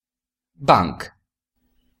bank,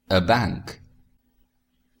 a bank.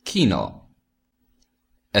 Kino,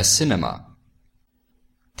 a cinema.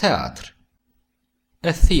 Teatr,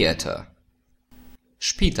 a theatre.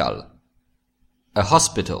 Szpital, a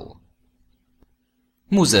hospital.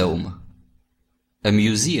 Muzeum, a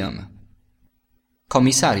museum.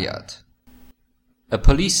 Komisariat, a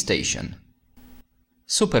police station.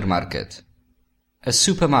 Supermarket, a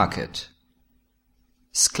supermarket.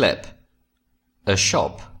 Sklep, a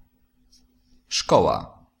shop.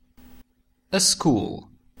 Szkoła, a school.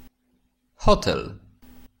 Hotel,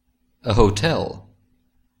 a hotel.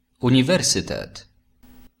 Uniwersytet,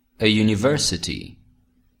 a university.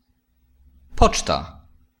 Poczta,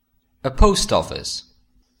 a post office.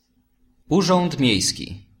 Urząd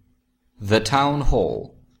miejski, the town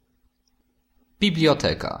hall.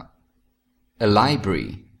 Biblioteka, a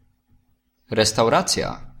library.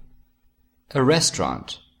 Restauracja, a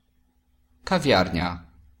restaurant.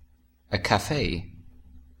 Kawiarnia, a cafe.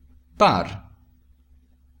 Bar,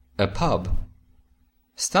 a pub.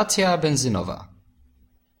 Stacja benzynowa,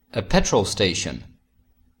 a petrol station.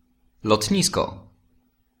 Lotnisko,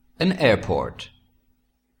 an airport.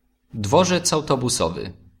 Dworzec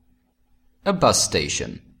autobusowy, a bus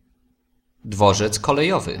station. Dworzec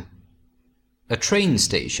kolejowy, a train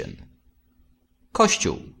station.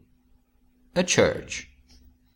 Kościół, a church.